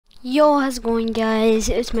Yo, how's it going, guys?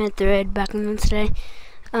 It's Matt Thread back on today.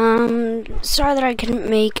 Sorry that I couldn't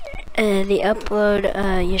make the upload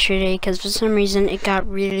yesterday because for some reason it got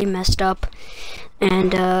really messed up,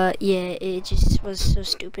 and yeah, it just was so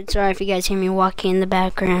stupid. Sorry if you guys hear me walking in the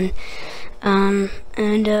background. Yeah,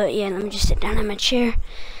 let me just sit down in my chair,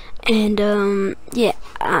 and yeah,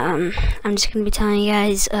 I'm just gonna be telling you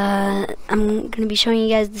guys. I'm gonna be showing you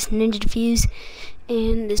guys this Ninja Defuse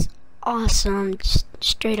and this awesome, just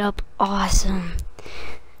straight up awesome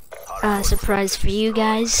surprise for you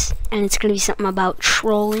guys, and it's gonna be something about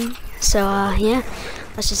trolling. So yeah,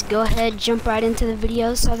 let's just go ahead, jump right into the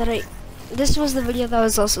video. So that this was the video that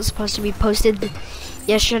was also supposed to be posted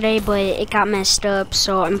yesterday, but it got messed up,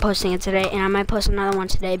 so I'm posting it today, and I might post another one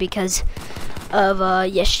today because of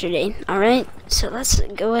yesterday. Alright, so let's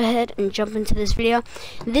go ahead and jump into this video.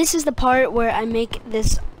 This is the part where I make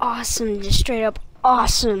this awesome, just straight up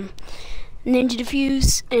awesome Ninja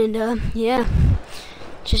Defuse, and yeah,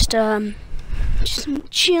 just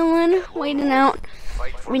chilling, waiting out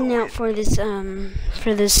for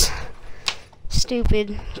this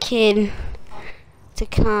stupid kid to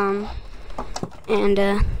come,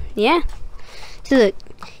 and yeah. So look,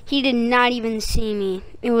 he did not even see me.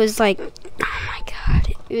 It was like, oh my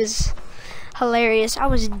god, it was hilarious. I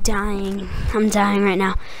was dying. I'm dying right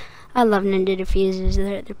now. I love Ninja Diffusers.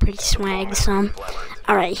 They're pretty swag. So,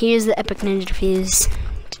 alright, here's the epic Ninja Defuse.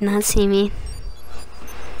 Do not see me.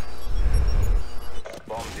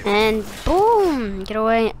 And boom! Get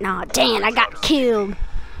away. Nah, dang, I got killed.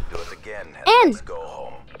 And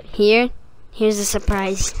here's the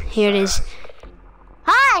surprise. Here it is.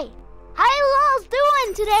 Hi! How you all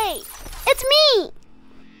doing today? It's me!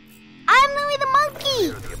 I'm Louie the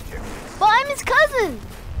Monkey! Well, I'm his cousin!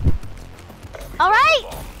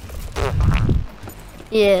 Alright?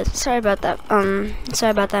 Yeah, sorry about that.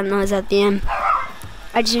 Sorry about that noise at the end.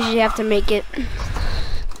 I just usually have to make it.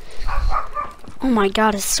 Oh my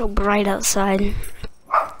god, it's so bright outside.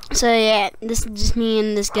 So yeah, this is just me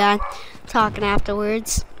and this guy talking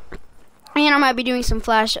afterwards. And I might be doing some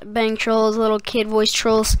flashbang trolls, little kid voice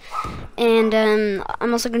trolls. And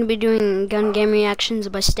I'm also going to be doing gun game reactions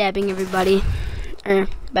by stabbing everybody. Or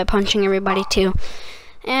by punching everybody too.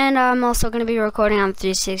 And I'm also going to be recording on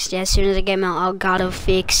 360 as soon as I get my Elgato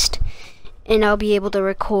fixed. And I'll be able to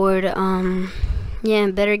record,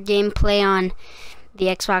 yeah, better gameplay on the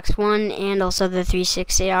Xbox One and also the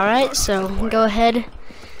 360, alright? So, go ahead.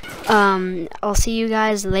 I'll see you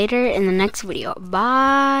guys later in the next video.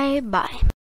 Bye.